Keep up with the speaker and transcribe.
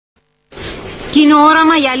Κοινό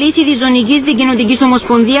όραμα για λύση της ζωνικής δικοινοτικής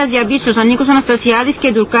ομοσπονδίας διαπίστωσαν Νίκος Αναστασιάδης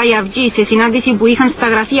και Τουρκάη Αυγή σε συνάντηση που είχαν στα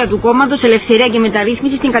γραφεία του κόμματος Ελευθερία και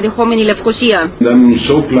Μεταρρύθμιση στην κατεχόμενη Λευκοσία. I'm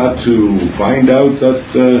so glad to find out that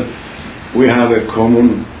we have a common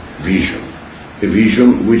vision. A vision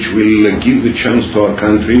which will give the chance to our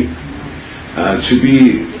country to be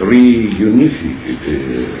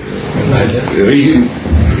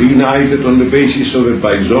reunited on the basis of a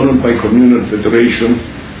bizonal bicommunal federation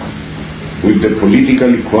with the political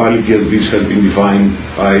equality as this has been defined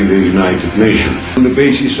by the United Nations. On the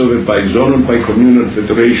basis of a bizonal bicommunal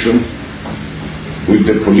federation with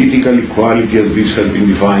the political equality as this has been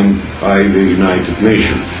defined by the United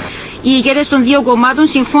Nations. Οι ηγέτες των δύο κομμάτων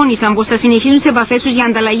συμφώνησαν πως θα συνεχίσουν τις επαφές τους για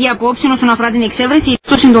ανταλλαγή απόψεων όσον αφορά την εξέβρεση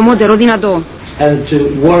το συντομότερο δυνατό. And to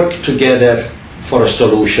work together for a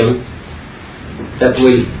solution that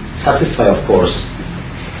will satisfy, of course,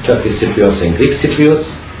 Turkish Cypriots and Greek Cypriots,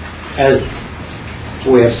 as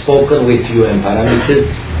we have spoken with UN parameters,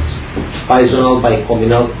 bizonal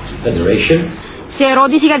bicommunal federation. Σε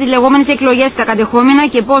ερώτηση για τις λεγόμενες εκλογές στα κατεχόμενα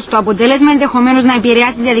και πώς το αποτέλεσμα ενδεχομένως να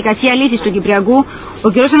επηρεάσει τη διαδικασία λύσης του Κυπριακού, ο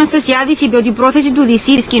κ. Αναστασιάδης είπε ότι η πρόθεση του ΔΣ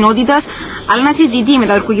της κοινότητας αλλά να συζητεί με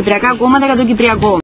τα τουρκοκυπριακά κόμματα για το Κυπριακό.